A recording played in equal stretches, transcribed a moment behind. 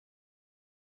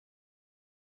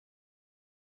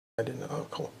I didn't know. Oh,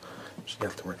 cool. Just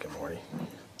have to Rick and Morty.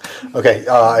 Okay,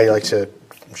 I like to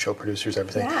show producers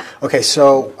everything. Yeah. Okay,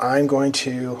 so I'm going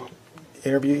to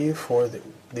interview you for the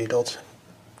adult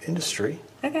industry.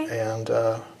 Okay. And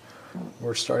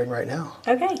we're starting right now.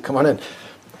 Okay. Come on in.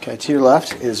 Okay, to your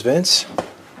left is Vince.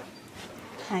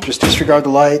 Hi. Just disregard the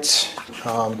lights.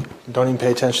 Don't even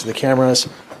pay attention to the cameras.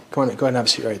 Go ahead and have a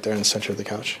seat right there in the center of the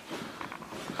couch.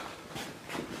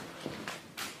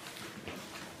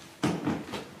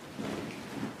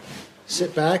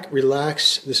 Sit back,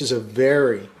 relax. This is a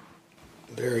very,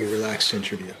 very relaxed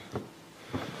interview.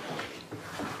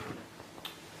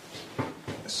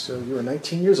 So you are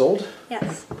 19 years old.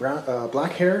 Yes. Brown,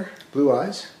 black hair, blue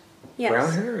eyes. Yes.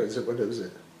 Brown hair? What is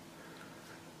it?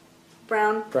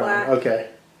 Brown, black. Okay.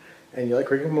 And you like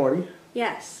Rick and Morty?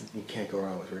 Yes. You can't go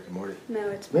wrong with Rick and Morty. No,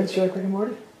 it's Vince, you like Rick and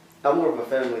Morty? I'm more of a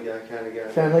Family Guy kind of guy.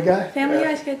 Family Guy? Family Yeah.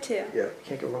 Guy's good too. Yeah,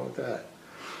 can't go wrong with that.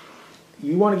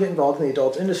 You want to get involved in the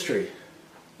adult industry.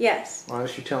 Yes. Why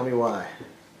don't you tell me why?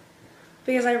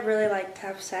 Because I really like to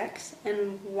have sex,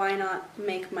 and why not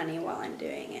make money while I'm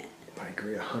doing it? I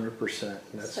agree 100%.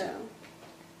 That's So,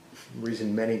 the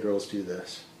reason many girls do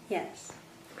this. yes.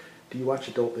 Do you watch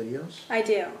adult videos? I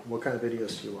do. What kind of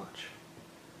videos do you watch?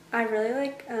 I really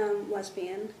like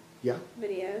lesbian Yeah.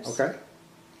 videos. Okay.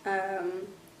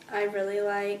 I really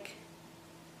like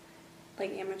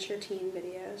amateur teen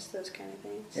videos, those kind of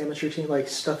things. Amateur teen, like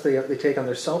stuff they take on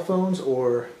their cell phones,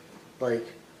 or like.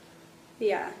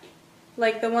 Yeah.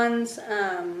 Like the ones,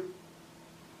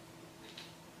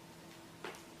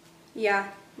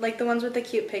 yeah, like the ones with the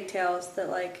cute pigtails that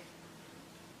like.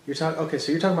 You're talking. Okay,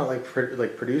 so you're talking about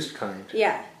like produced kind.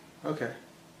 Yeah. Okay.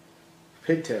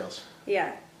 Pigtails.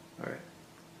 Yeah. All right.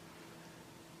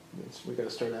 We got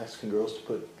to start asking girls to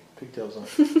put pigtails on.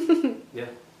 Yeah.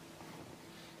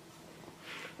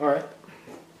 All right.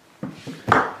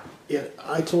 Yeah,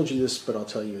 I told you this, but I'll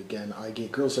tell you again. I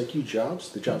get girls like you jobs.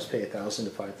 The jobs pay $1,000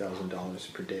 to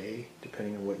 $5,000 per day,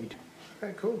 depending on what you do. All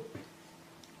right, cool.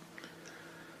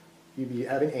 You be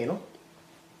having anal?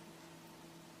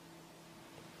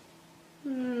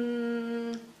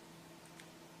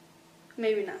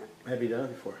 Maybe not. Have you done it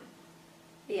before?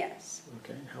 Yes.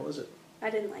 Okay. How was it? I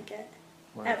didn't like it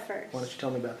Why? at first. Why don't you tell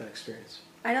me about that experience?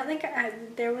 I don't think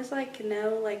there was like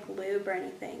no like lube or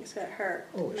anything, so it hurt.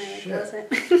 Oh, and I shit.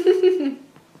 wasn't.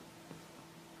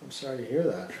 I'm sorry to hear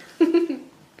that.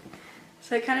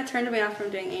 So it kind of turned me off from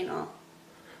doing anal.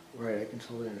 Right, I can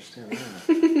totally understand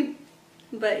that.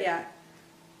 But yeah,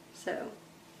 so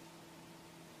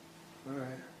All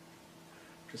right.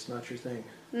 Just not your thing.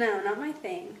 no, not my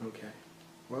thing. Okay.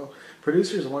 Well,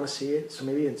 producers want to see it, so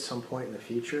maybe at some point in the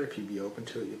future, if you'd be open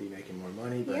to it, you'd be making more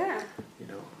money. But, Yeah. you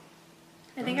know.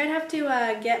 I think I'd have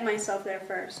to get myself there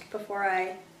first before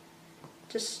I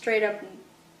just straight up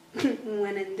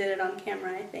went and did it on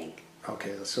camera, I think.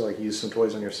 Okay, so like use some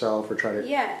toys on yourself or try to...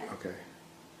 Yeah. Okay.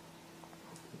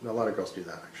 A lot of girls do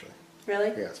that, actually. Really?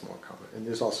 Yeah, it's more common. And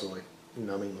there's also like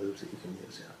numbing lubes that you can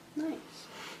use, yeah. Nice.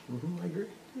 I agree.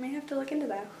 I may have to look into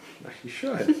that. You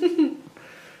should.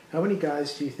 How many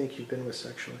guys do you think you've been with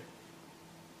sexually?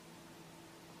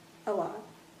 A lot.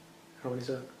 How many is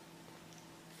that?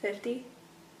 50?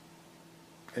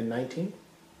 And 19?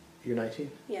 You're 19?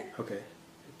 Yeah. Okay.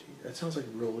 50. That sounds like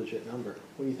a real legit number.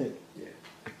 What do you think? Yeah.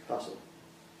 Possible.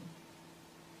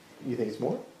 You think it's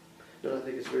more? No, I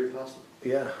think it's very possible.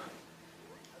 Yeah.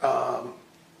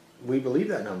 We believe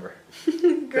that number.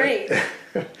 Great.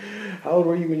 How old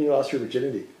were you when you lost your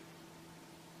virginity?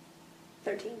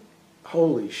 13.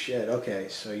 Holy shit. Okay,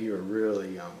 so you were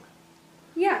really young.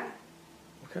 Yeah.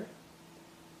 Okay.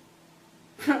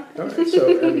 All right.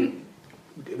 So, I mean,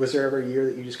 was there ever a year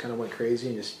that you just kind of went crazy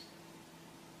and just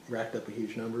racked up a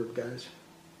huge number of guys?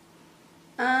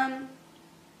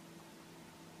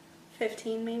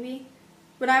 15 maybe.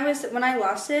 When I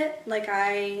lost it, like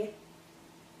I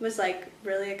was like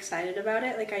really excited about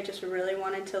it. Like I just really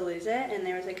wanted to lose it, and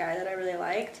there was a guy that I really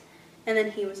liked, and then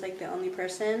he was like the only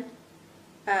person,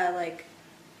 like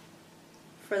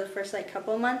for the first like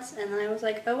couple of months, and then I was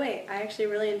like, oh wait, I actually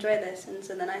really enjoy this, and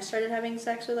so then I started having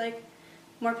sex with like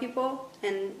more people,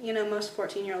 and you know most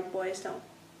 14-year-old boys don't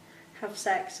have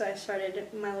sex, so I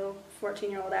started, my little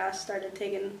 14-year-old ass started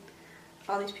taking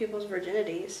all these people's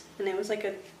virginities, and it was like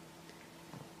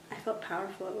I felt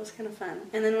powerful. It was kind of fun.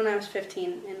 And then when I was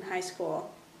 15 in high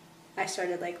school, I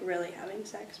started like really having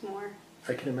sex more.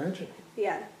 I can imagine.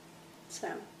 Yeah. So.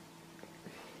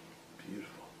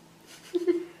 Beautiful.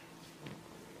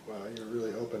 Wow, you're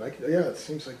really open. Yeah, it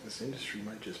seems like this industry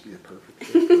might just be a perfect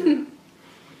fit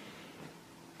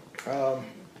for you.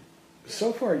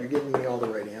 So far, you're giving me all the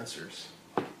right answers.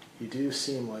 You do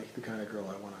seem like the kind of girl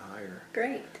I want to hire.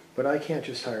 Great. But I can't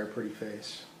just hire a pretty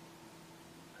face.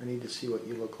 I need to see what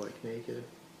you look like naked.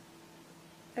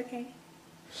 Okay.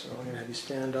 So I'm going to have you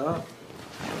stand up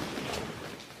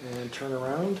and turn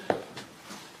around. And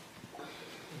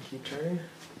keep turning.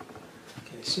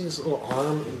 Okay, see this little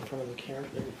arm in front of the camera,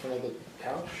 in front of the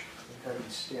couch? I'm have you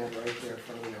stand right there in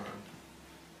front of the arm.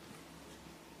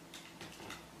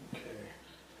 Okay.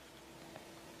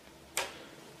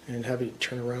 And have you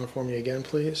turn around for me again,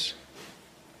 please.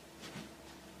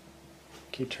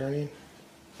 Keep turning.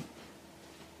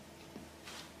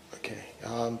 Okay,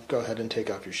 go ahead and take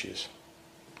off your shoes.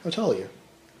 How tall are you?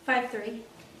 5'3".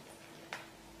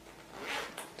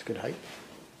 It's a good height.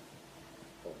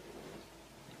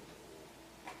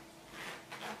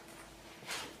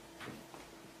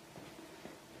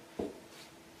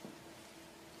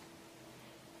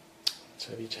 Let's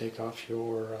have you take off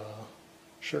your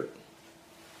shirt.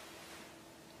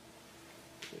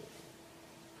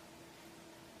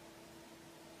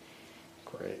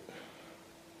 Great.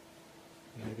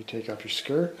 Maybe take off your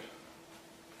skirt.